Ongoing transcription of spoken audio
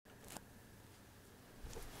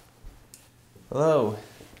Hello.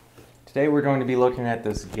 Today we're going to be looking at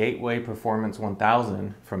this Gateway Performance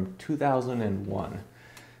 1000 from 2001.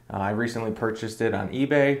 I recently purchased it on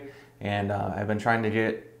eBay, and I've been trying to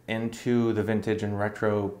get into the vintage and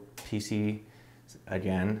retro PC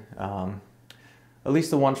again. At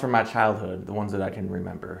least the ones from my childhood, the ones that I can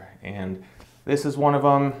remember. And this is one of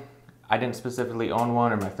them. I didn't specifically own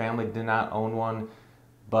one, or my family did not own one,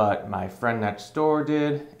 but my friend next door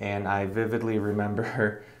did, and I vividly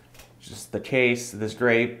remember just the case, this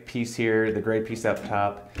gray piece here, the gray piece up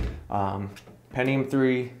top, Pentium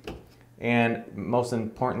 3, and most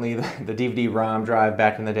importantly, the DVD-ROM drive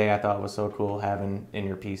back in the day I thought was so cool having in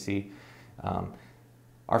your PC.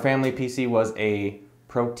 Our family PC was a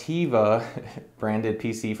Protiva branded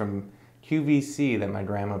PC from QVC that my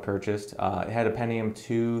grandma purchased. It had a Pentium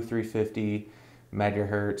 2 350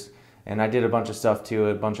 megahertz, and I did a bunch of stuff to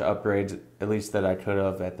it, a bunch of upgrades, at least that I could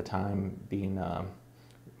have at the time, being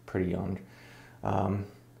pretty young.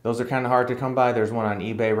 Those are kind of hard to come by. There's one on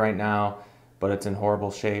eBay right now, but it's in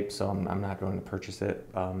horrible shape, so I'm not going to purchase it.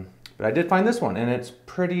 But I did find this one, and it's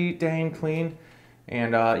pretty dang clean,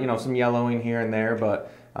 and you know, some yellowing here and there,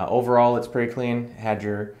 but overall it's pretty clean. Had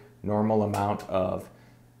your normal amount of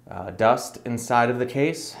dust inside of the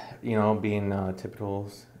case, you know, being a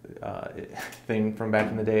typical thing from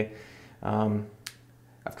back in the day.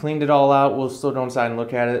 I've cleaned it all out. We'll still go inside and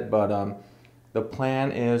look at it, but the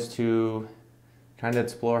plan is to kind of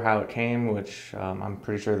explore how it came, which I'm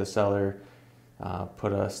pretty sure the seller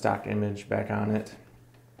put a stock image back on it.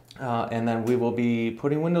 And then we will be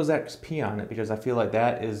putting Windows XP on it, because I feel like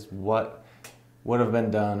that is what would have been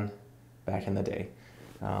done back in the day.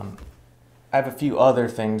 I have a few other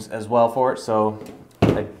things as well for it. So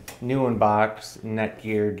a new in-box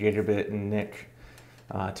Netgear Gigabit and NIC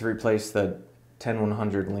to replace the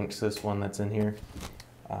 10100 Linksys one that's in here.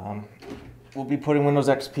 We'll be putting Windows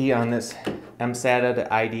XP on this mSATA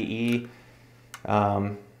to IDE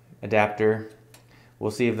adapter.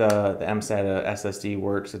 We'll see if the mSATA SSD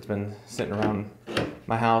works. It's been sitting around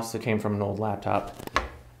my house. It came from an old laptop.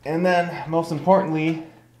 And then, most importantly,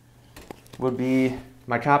 would be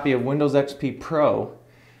my copy of Windows XP Pro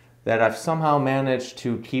that I've somehow managed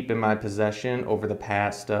to keep in my possession over the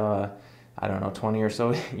past, I don't know, 20 or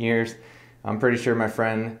so years. I'm pretty sure my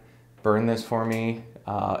friend burned this for me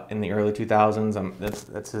in the early 2000s.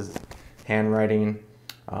 That's his handwriting.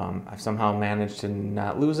 I've somehow managed to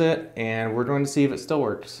not lose it, and we're going to see if it still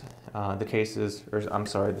works. The case is, or I'm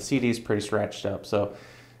sorry, the CD is pretty scratched up, so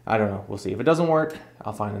I don't know. We'll see. If it doesn't work,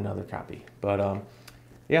 I'll find another copy. But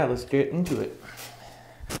yeah, let's get into it.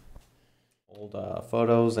 Old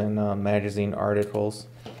photos and magazine articles,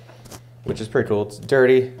 which is pretty cool. It's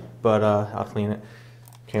dirty, but I'll clean it.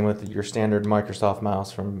 Came with your standard Microsoft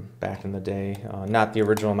mouse from back in the day. Not the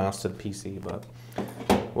original mouse to the PC, but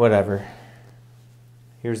whatever.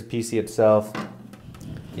 Here's the PC itself.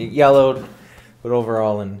 It yellowed, but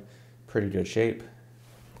overall in pretty good shape.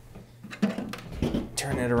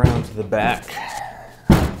 Turn it around to the back.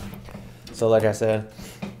 So like I said,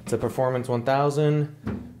 it's a Performance 1000.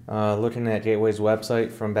 Looking at Gateway's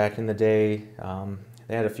website from back in the day,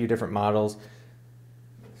 they had a few different models.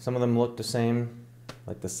 Some of them looked the same,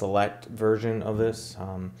 like the select version of this.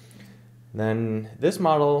 Then this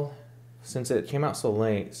model, since it came out so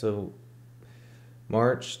late, so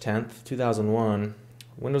March 10th, 2001,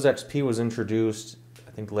 Windows XP was introduced,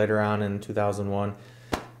 I think later on in 2001.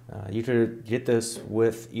 You could get this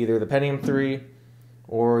with either the Pentium 3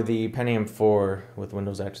 or the Pentium 4 with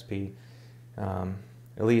Windows XP.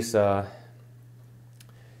 At least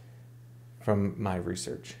from my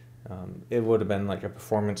research. It would have been like a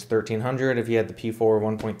Performance 1300 if you had the P4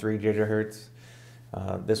 1.3 gigahertz.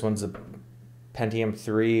 This one's a Pentium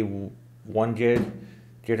 3 1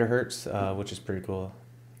 gigahertz, which is pretty cool.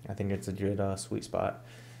 I think it's a good sweet spot.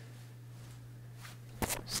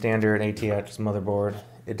 Standard ATX motherboard.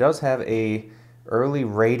 It does have a early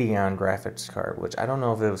Radeon graphics card, which I don't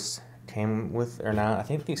know if it came with or not. I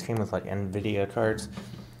think these came with like NVIDIA cards,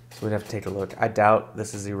 so we'd have to take a look. I doubt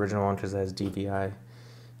this is the original one because it has DVI.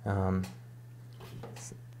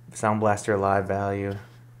 Sound Blaster live value.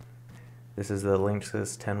 This is the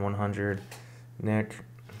Linksys 10100 NIC,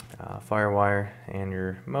 Firewire, and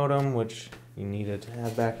your modem, which you needed to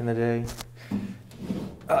have back in the day.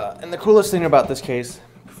 And the coolest thing about this case,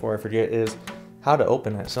 before I forget, is how to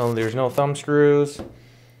open it. So there's no thumb screws,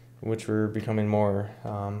 which were becoming more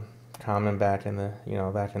common back in the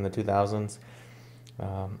 2000s.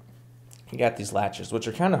 You got these latches, which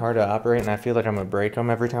are kind of hard to operate, and I feel like I'm gonna break them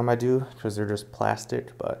every time I do because they're just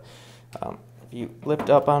plastic. But if you lift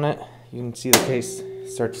up on it, you can see the case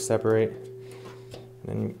start to separate. And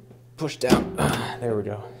then you push down. There we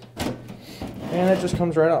go. And it just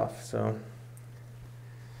comes right off. So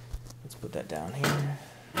let's put that down here.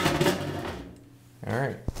 All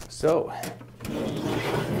right, so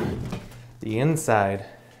the inside.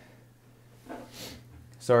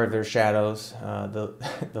 Sorry if there's shadows. The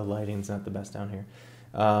lighting's not the best down here.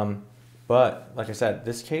 But like I said,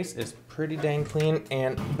 this case is pretty dang clean.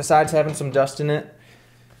 And besides having some dust in it,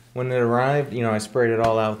 when it arrived, you know, I sprayed it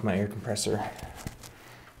all out with my air compressor.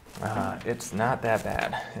 It's not that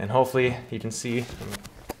bad. And hopefully you can see,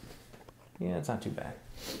 yeah, it's not too bad.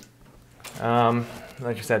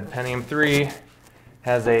 Like I said, Pentium 3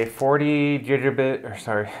 has a 40 gigabyte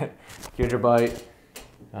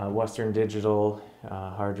Western Digital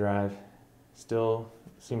hard drive. Still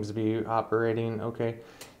seems to be operating okay.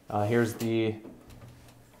 Here's the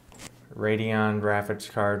Radeon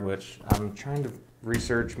graphics card, which I'm trying to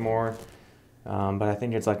research more, but I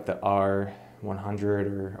think it's like the R100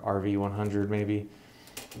 or RV100 maybe.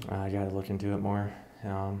 I gotta look into it more.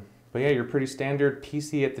 But yeah, you're pretty standard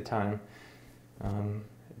PC at the time.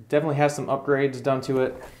 Definitely has some upgrades done to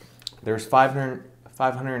it. There's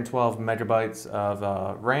 512 megabytes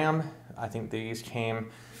of RAM. I think these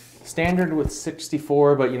came standard with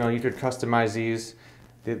 64, but you know, you could customize these.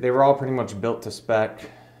 They were all pretty much built to spec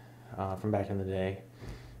from back in the day.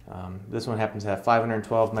 This one happens to have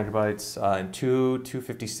 512 megabytes and two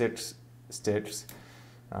 256 sticks.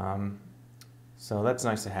 So that's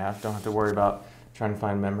nice to have. Don't have to worry about trying to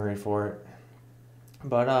find memory for it.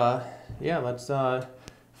 But yeah, let's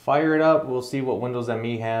fire it up. We'll see what Windows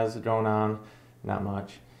ME has going on. Not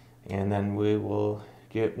much. And then we will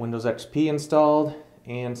get Windows XP installed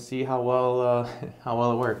and see how well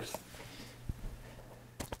it works.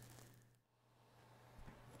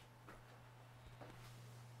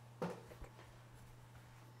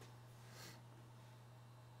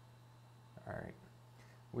 Alright,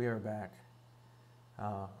 we are back.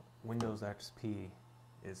 Windows XP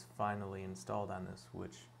is finally installed on this,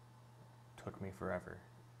 which took me forever.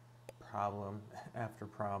 Problem after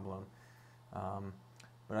problem.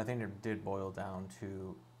 But I think it did boil down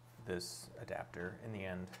to this adapter in the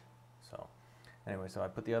end. So anyway, so I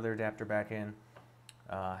put the other adapter back in.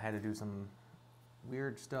 Had to do some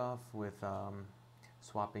weird stuff with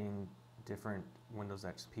swapping different Windows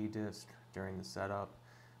XP disks during the setup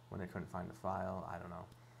when I couldn't find the file. I don't know.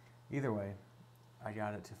 Either way, I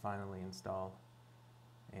got it to finally install.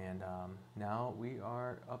 And now we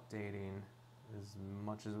are updating as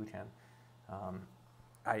much as we can.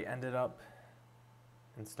 I ended up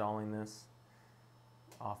installing this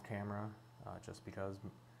off camera just because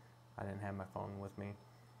I didn't have my phone with me.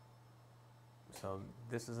 So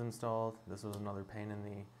this is installed. This was another pain in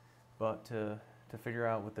the butt to figure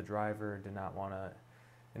out with the driver. Did not want to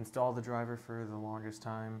install the driver for the longest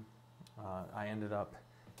time. I ended up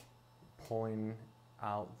pulling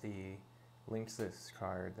out the Linksys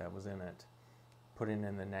card that was in it, putting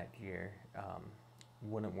in the Netgear,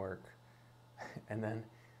 wouldn't work, and then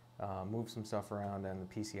moved some stuff around in the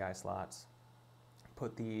PCI slots,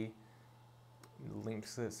 put the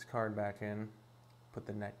Linksys card back in, put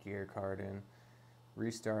the Netgear card in,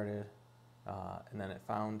 restarted, and then it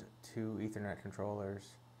found two Ethernet controllers,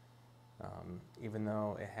 even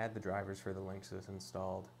though it had the drivers for the Linksys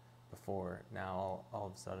installed before. Now all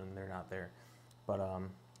of a sudden they're not there, but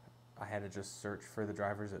I had to just search for the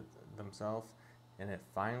drivers themselves, and it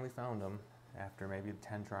finally found them after maybe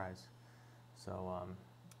 10 tries. So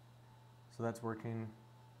so that's working.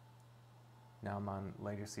 Now I'm on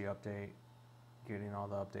legacy update, getting all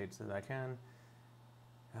the updates that I can.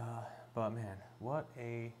 But man, what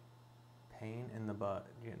a pain in the butt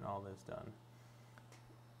getting all this done.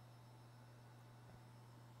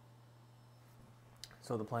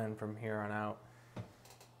 So the plan from here on out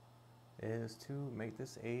is to make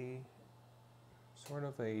this a sort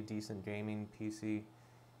of a decent gaming PC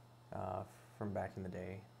from back in the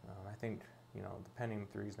day. I think, you know, the Pentium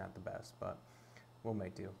 3 is not the best, but we'll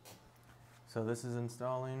make do. So this is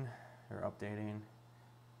installing or updating,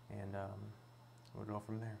 and we'll go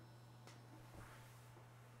from there.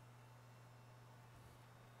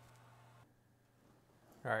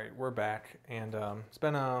 All right, we're back, and it's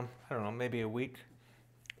been I don't know, maybe a week,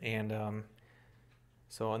 and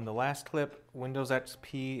so in the last clip, Windows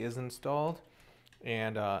XP is installed,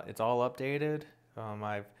 and it's all updated.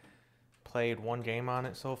 I've played one game on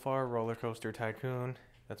it so far, Roller Coaster Tycoon.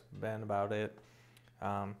 That's been about it.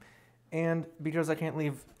 And because I can't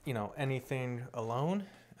leave, you know, anything alone,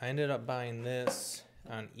 I ended up buying this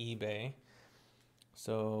on eBay.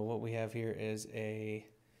 So what we have here is a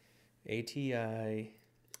ATI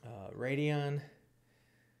Radeon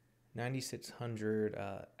 9600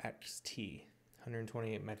 XT,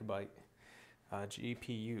 128 megabyte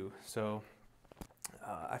GPU. So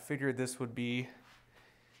I figured this would be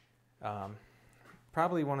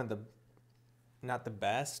probably one of the, not the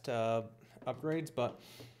best upgrades, but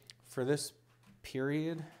for this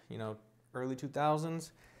period, you know, early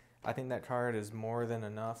 2000s, I think that card is more than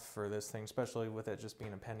enough for this thing, especially with it just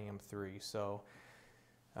being a Pentium 3. So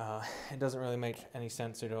it doesn't really make any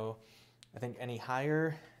sense to go, I think, any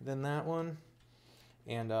higher than that one.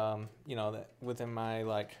 And you know, that within my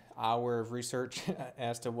like hour of research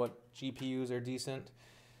as to what GPUs are decent,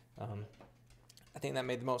 I think that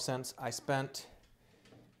made the most sense. I spent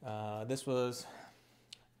this was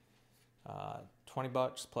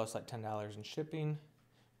 $20 plus like $10 in shipping.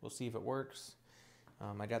 We'll see if it works.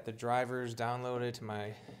 I got the drivers downloaded to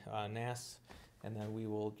my NAS, and then we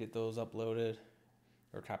will get those uploaded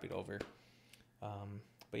or copied over.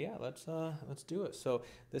 But yeah, let's do it. So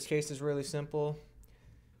this case is really simple.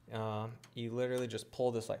 You literally just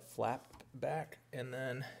pull this like flap back, and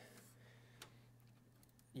then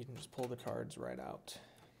you can just pull the cards right out.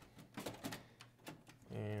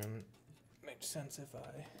 And it makes sense if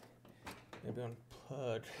I maybe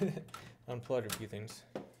unplug a few things.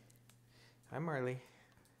 Hi, Marley.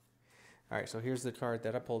 All right, so here's the card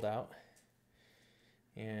that I pulled out,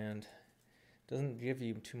 and it doesn't give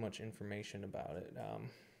you too much information about it. It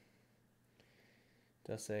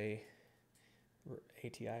does say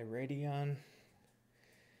ATI Radeon,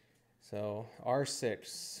 so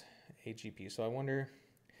R6 AGP. So I wonder,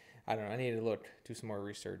 I don't know, I need to do some more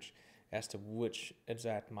research as to which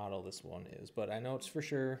exact model this one is, but I know it's for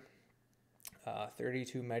sure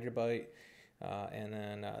 32 megabyte, and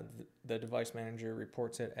then the device manager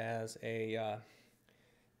reports it as a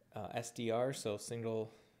SDR, so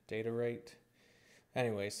single data rate.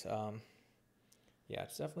 Anyways, yeah,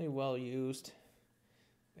 it's definitely well used,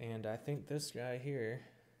 and I think this guy here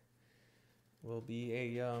will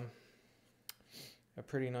be a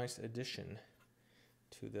pretty nice addition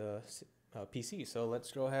to the PC. So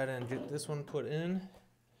let's go ahead and get this one put in,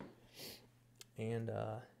 and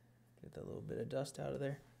get that little bit of dust out of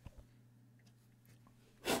there.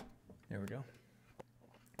 There we go.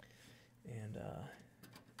 And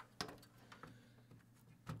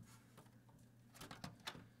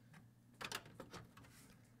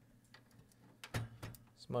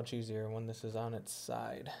it's much easier when this is on its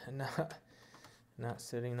side and not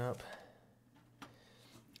sitting up.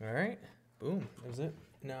 All right, boom, that's it.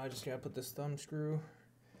 Now I just gotta put this thumb screw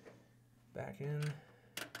back in,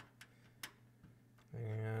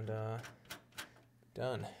 and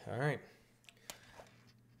done. All right,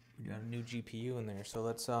 we got a new GPU in there, so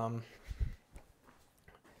let's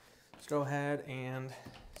go ahead and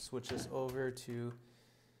switch this over to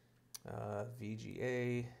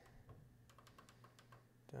VGA.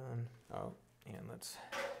 Done. Oh, and let's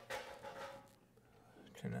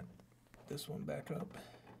connect this one back up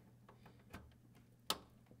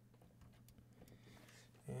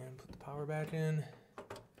and put the power back in,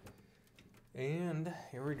 and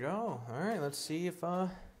here we go. All right, let's see if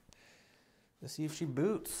she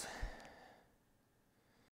boots.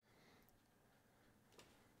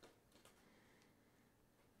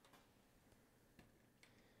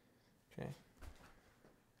 Okay.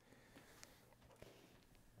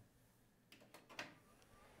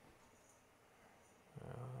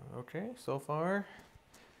 Okay, so far,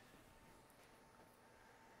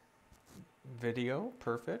 video,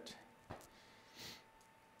 perfect.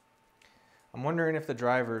 I'm wondering if the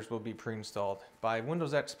drivers will be pre-installed. By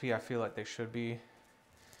Windows XP, I feel like they should be.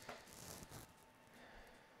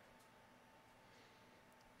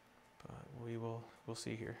 But we'll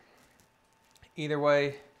see here. Either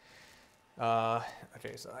way,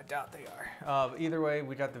 okay, so I doubt they are. Either way,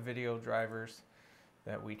 we got the video drivers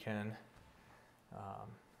that we can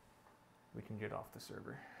get off the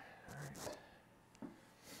server. All right.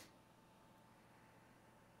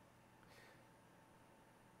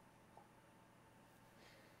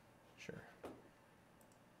 Sure.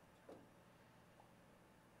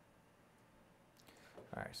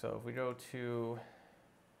 All right, so if we go to,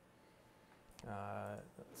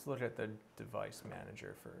 let's look at the device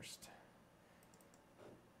manager first.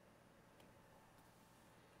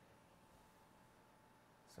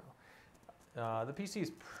 So the PC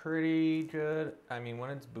is pretty good. I mean, when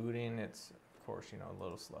it's booting, it's, of course, you know, a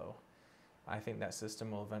little slow. I think that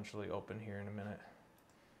system will eventually open here in a minute.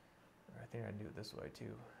 I think I'd do it this way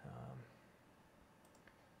too.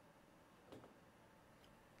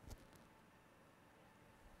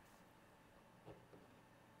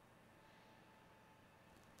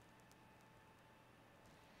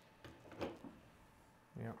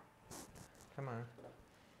 Yep. Come on.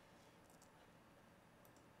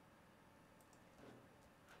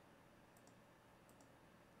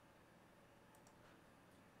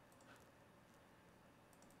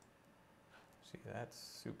 See, that's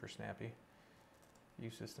super snappy. View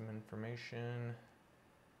system information.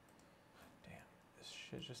 Damn, this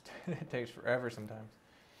shit just it takes forever sometimes.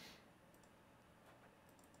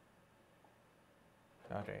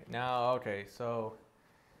 Okay, now, okay, so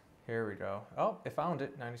here we go. Oh, I found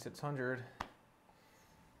it, 9600.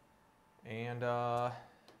 And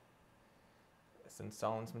it's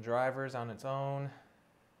installing some drivers on its own.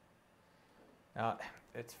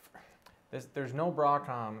 There's no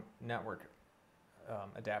Broadcom network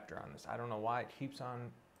adapter on this. I don't know why it keeps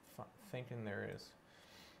on thinking there is.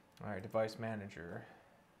 All right, device manager.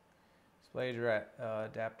 Display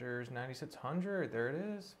adapters 9600, there it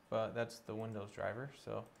is, but that's the Windows driver.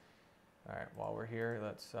 So, all right, while we're here,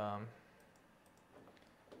 let's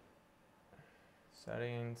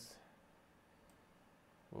settings.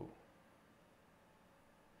 Ooh.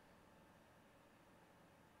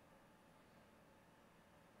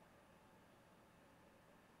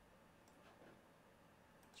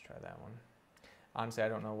 Let's try that one. Honestly, I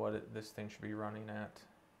don't know what this thing should be running at.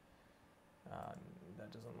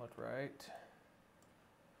 That doesn't look right.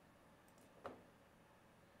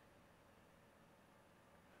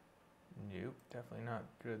 Nope, definitely not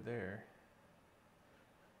good there.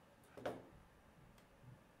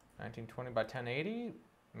 1920 by 1080?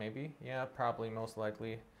 Maybe. Yeah, probably, most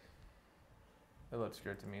likely. It looks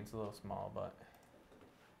good to me. It's a little small, but...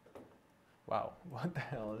 Wow, what the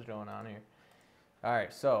hell is going on here?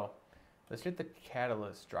 Alright, so let's get the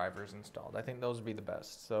Catalyst drivers installed. I think those would be the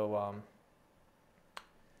best. So,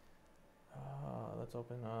 let's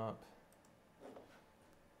open up.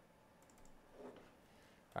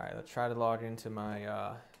 Alright, let's try to log into my,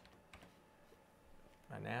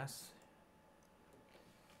 my NAS.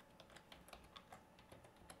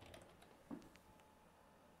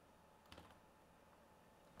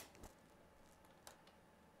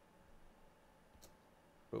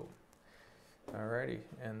 Boom. Alrighty,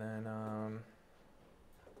 and then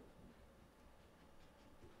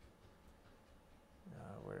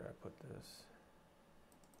where did I put this?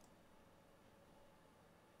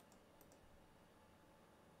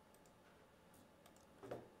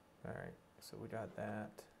 Alright, so we got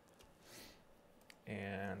that.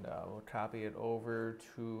 And we'll copy it over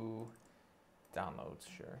to downloads,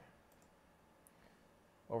 sure.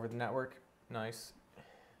 Over the network, nice.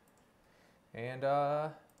 And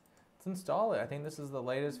let's install it. I think this is the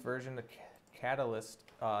latest version of Catalyst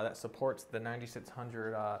that supports the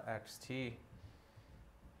 9600 XT.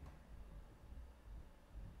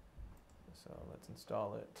 So let's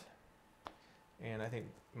install it. And I think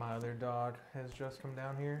my other dog has just come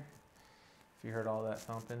down here. If you heard all that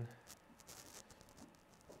thumping.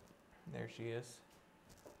 There she is.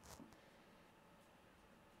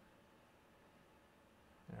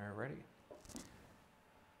 Alrighty.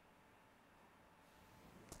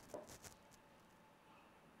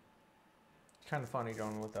 It's kind of funny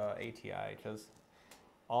going with ATI because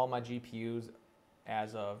all my GPUs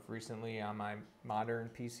as of recently on my modern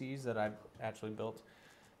PCs that I've actually built,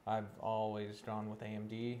 I've always gone with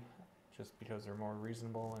AMD just because they're more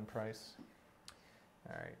reasonable in price.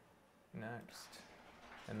 All right, next.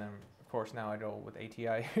 And then of course now I go with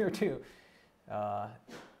ATI here too.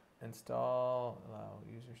 Install, allow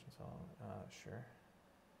users install, sure.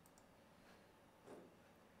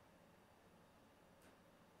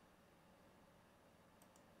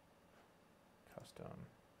 Custom.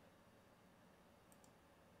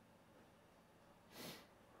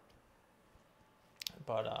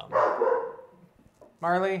 But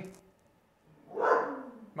Marley,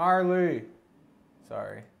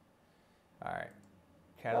 sorry. All right,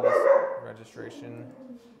 Catalyst registration.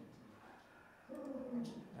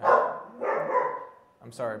 All right.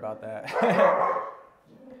 I'm sorry about that.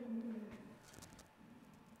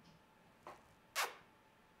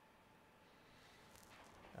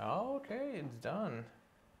 Okay, it's done.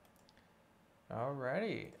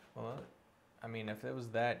 Alrighty. Well, I mean, if it was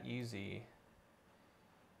that easy,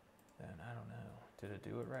 then I don't know. Did it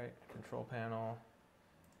do it right? Control panel,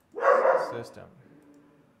 system.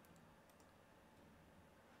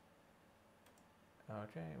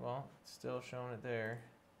 Okay, well, it's still showing it there.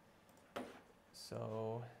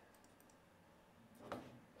 So,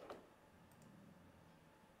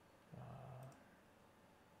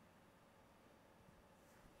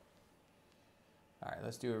 all right,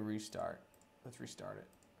 let's do a restart. Let's restart it.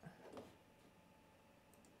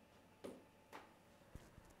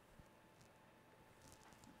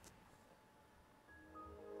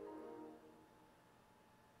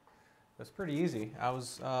 That's pretty easy. I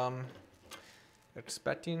was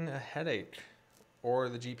expecting a headache or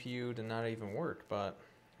the GPU to not even work, but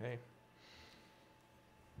hey.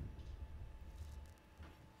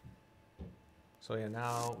 So yeah,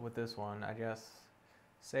 now with this one, I guess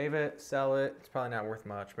save it, sell it. It's probably not worth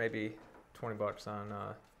much. Maybe 20 bucks on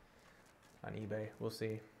eBay. We'll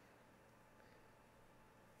see.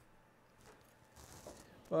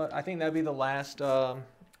 But I think that'd be the last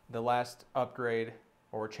upgrade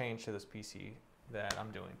or change to this PC that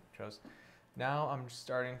I'm doing, because now I'm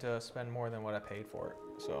starting to spend more than what I paid for it.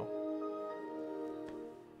 So.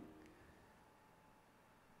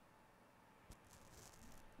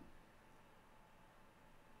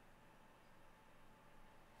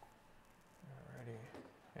 Alrighty,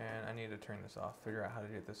 and I need to turn this off. Figure out how to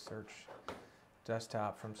get this search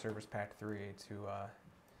desktop from Service Pack 3 to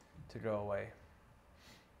go away.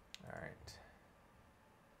 All right.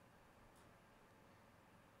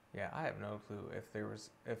 Yeah, I have no clue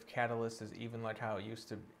if Catalyst is even like how it used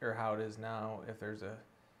to, or how it is now. If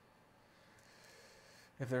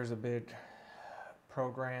there's a big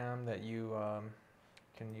program that you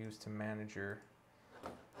can use to manage your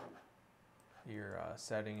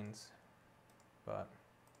settings, but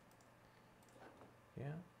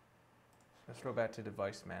yeah. Let's go back to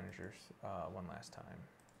device managers one last time.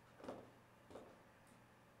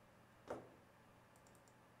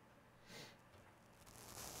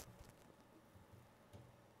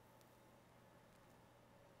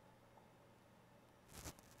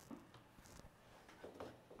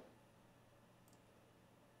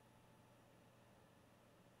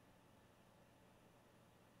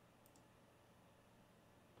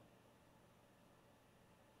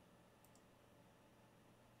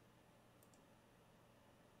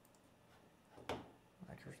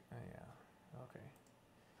 Yeah, okay.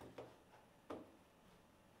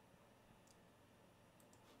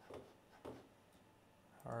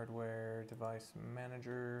 Hardware device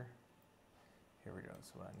manager. Here we go,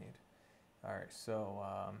 that's what I need. All right, so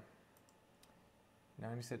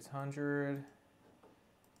 9600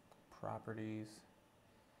 properties.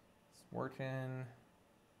 It's working.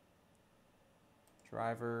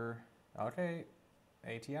 Driver. Okay,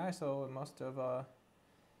 ATI, so it must have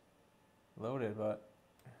loaded, but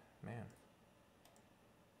man.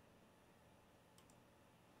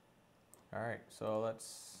 All right, so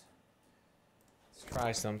let's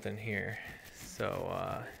try something here. So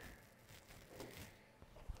let's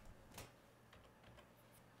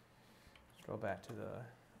go back to the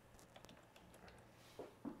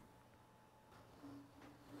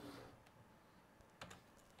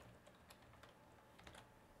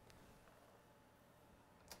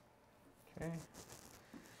okay,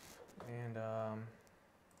 and all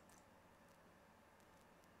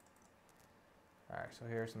right, so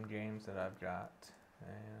here are some games that I've got,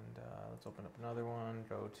 and let's open up another one.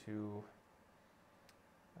 Go to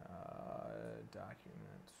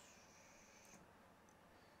documents,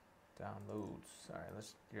 downloads. All right,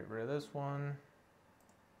 let's get rid of this one.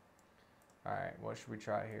 All right, what should we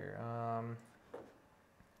try here?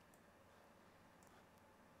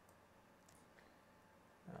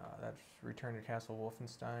 That's Return to Castle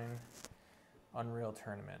Wolfenstein, Unreal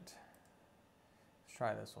Tournament. Let's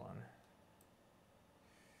try this one.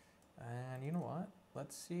 And you know what?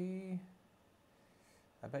 Let's see.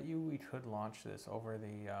 I bet you we could launch this over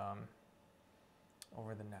the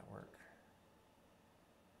network.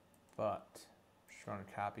 But I'm just going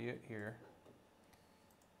to copy it here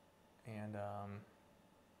and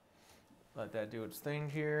let that do its thing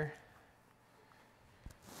here.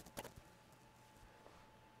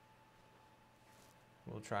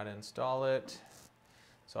 We'll try to install it.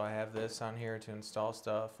 So I have this on here to install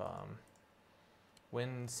stuff.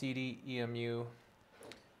 WinCD-EMU.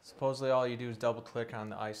 Supposedly all you do is double click on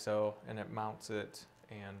the ISO and it mounts it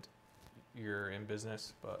and you're in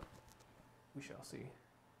business, but we shall see.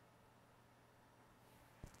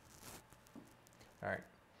 All right.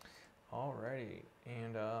 Alrighty,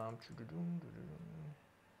 and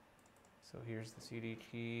so here's the CD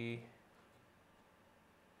key.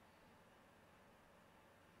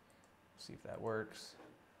 See if that works.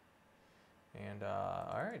 And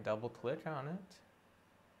all right, double click on it.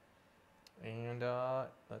 And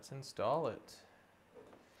let's install it.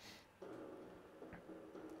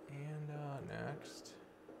 And next,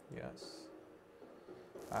 yes.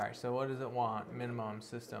 All right, so what does it want? Minimum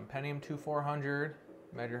system, Pentium 2400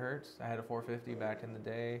 megahertz. I had a 450 back in the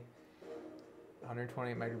day.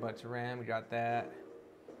 128 megabytes of RAM, we got that.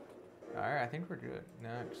 All right, I think we're good.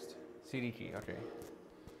 Next, CD key, okay.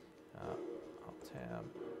 Alt tab.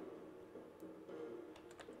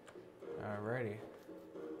 Alrighty.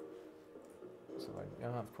 So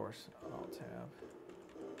of course, Alt tab.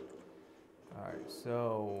 All right,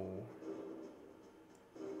 so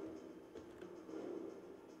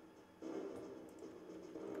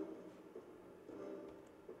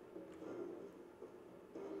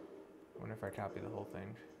if I copy the whole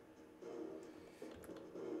thing.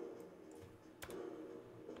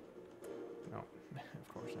 No, of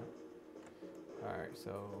course not. Alright,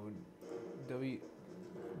 so WG32,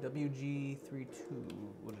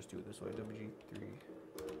 we'll just do it this way, WG3.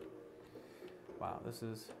 Wow, this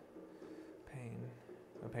is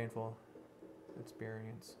a painful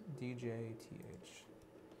experience. DJTH.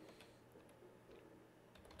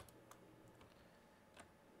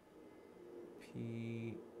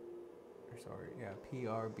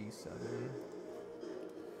 PRB7.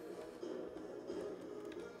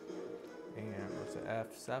 And what's it?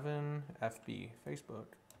 F7, FB, Facebook,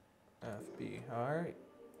 FB. All right,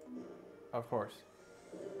 of course.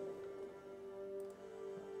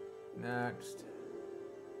 Next.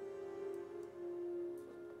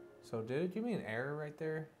 So did it give me an error right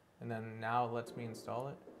there? And then now it lets me install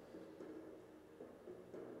it?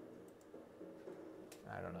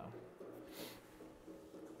 I don't know.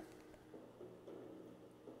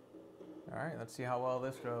 All right, let's see how well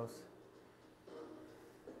this goes.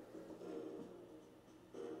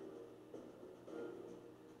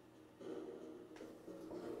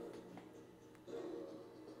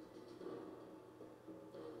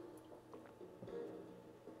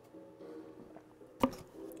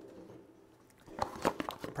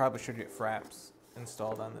 Probably should get Fraps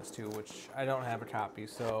installed on this too, which I don't have a copy,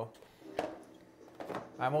 so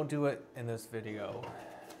I won't do it in this video.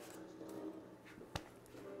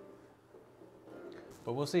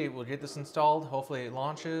 But we'll see. We'll get this installed. Hopefully it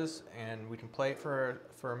launches and we can play it for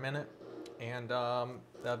a minute, and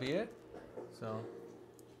that'll be it. So.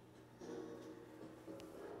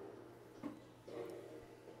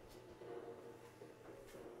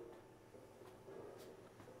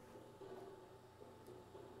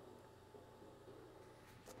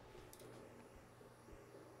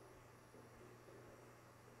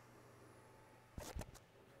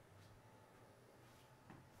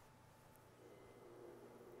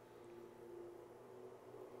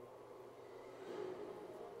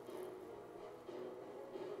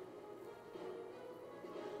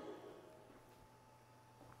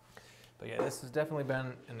 But yeah, this has definitely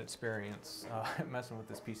been an experience messing with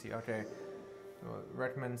this PC. Okay,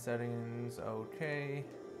 recommend settings, okay.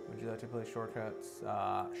 Would you like to play shortcuts?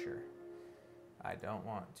 Sure. I don't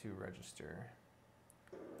want to register.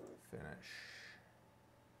 Finish.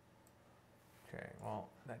 Okay, well,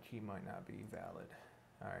 that key might not be valid.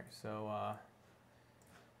 All right, so,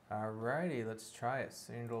 alrighty, let's try it.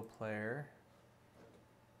 Single player.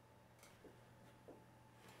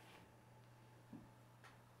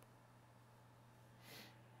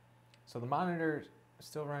 So the monitor is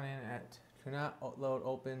still running at cannot load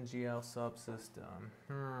open GL subsystem.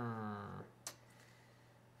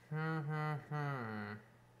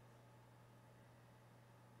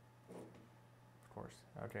 Of course,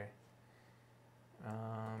 okay.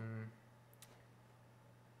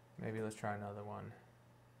 Maybe let's try another one.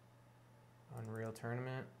 Unreal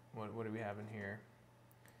Tournament. What do we have in here?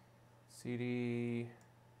 CD.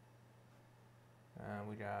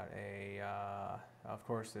 We got a, of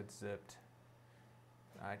course it's zipped.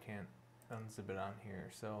 I can't unzip it on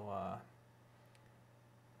here. So,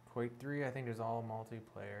 Quake 3 I think is all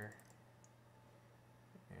multiplayer.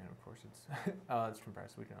 And of course it's, it's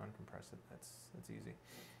compressed. We can uncompress it. That's easy.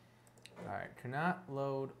 Alright, cannot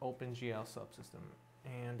load OpenGL subsystem.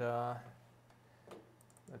 And,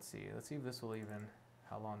 let's see if this will even,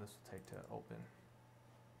 how long this will take to open.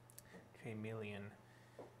 Chameleon.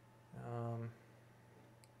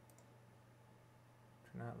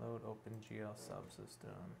 Cannot load OpenGL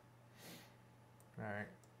subsystem. Alright.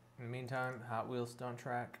 In the meantime, Hot Wheels Stunt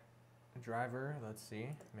Track driver. Let's see.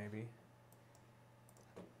 Maybe.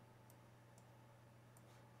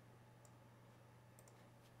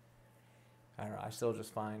 I don't know. I still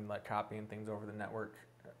just find like copying things over the network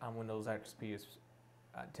on Windows XP is,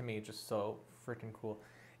 to me, just so freaking cool.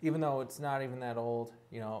 Even though it's not even that old,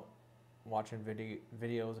 you know, watching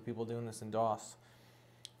videos of people doing this in DOS.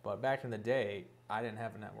 But back in the day, I didn't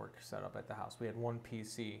have a network set up at the house. We had one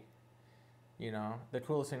PC. You know, the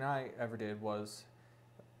coolest thing I ever did was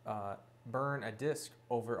burn a disk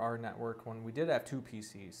over our network when we did have two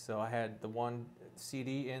PCs. So I had the one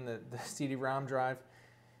CD in the CD-ROM drive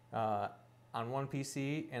on one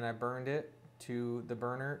PC, and I burned it to the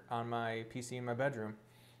burner on my PC in my bedroom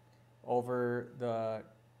over the,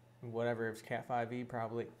 whatever, it was Cat 5e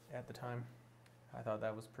probably at the time. I thought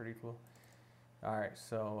that was pretty cool. All right,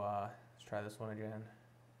 so let's try this one again.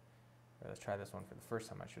 Or let's try this one for the first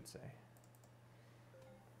time, I should say.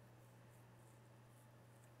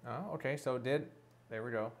 Oh, okay, so it did, there we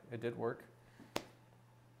go, it did work.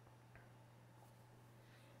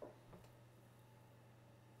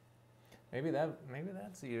 Maybe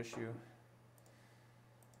that's the issue.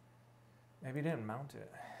 Maybe he didn't mount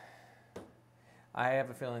it. I have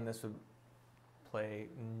a feeling this would play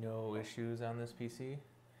no issues on this PC.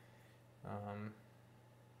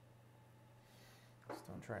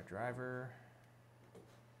 Don't try driver.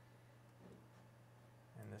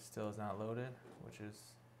 And this still is not loaded, which is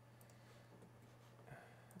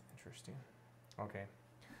interesting. Okay,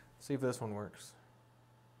 let's see if this one works.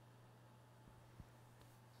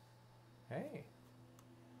 Hey.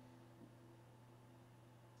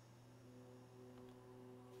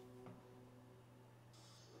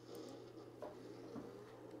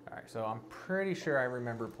 All right, so I'm pretty sure I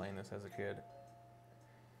remember playing this as a kid.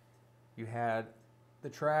 You had the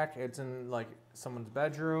track, it's in like someone's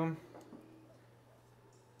bedroom.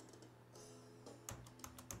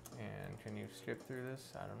 And can you skip through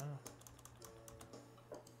this? I don't know.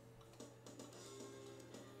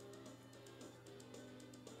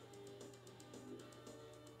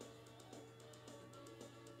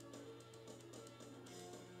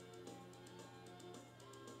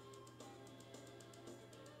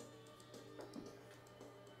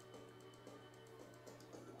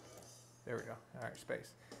 There we go. All right,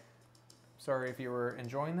 space. Sorry if you were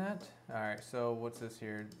enjoying that. All right, so what's this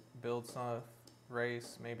here? Build stuff,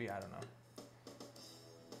 race, maybe, I don't know.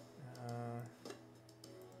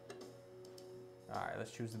 All right,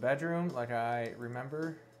 let's choose the bedroom like I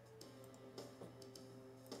remember.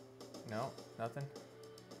 No, nothing.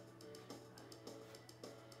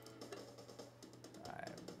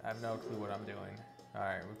 I have no clue what I'm doing. All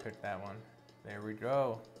right, we picked that one. There we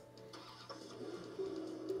go.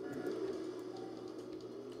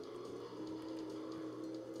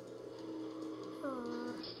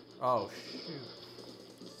 Oh, shoot.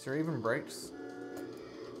 Is there even brakes?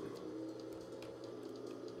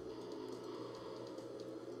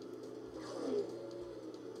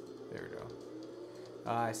 There we go.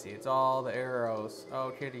 I see. It's all the arrows.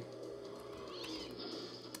 Oh, kitty.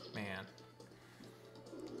 Man.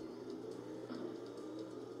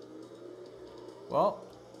 Well,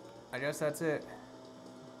 I guess that's it.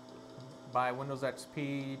 Buy Windows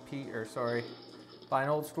XP, buy an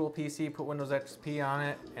old school PC, put Windows XP on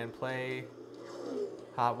it, and play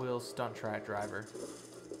Hot Wheels Stunt Track Driver.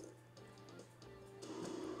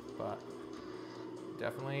 But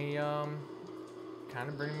definitely kind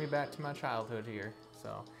of bringing me back to my childhood here.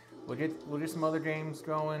 So we'll get some other games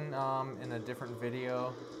going in a different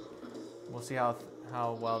video. We'll see how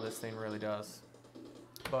well this thing really does.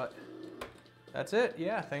 But that's it.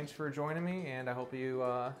 Yeah, thanks for joining me, and I hope you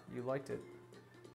liked it.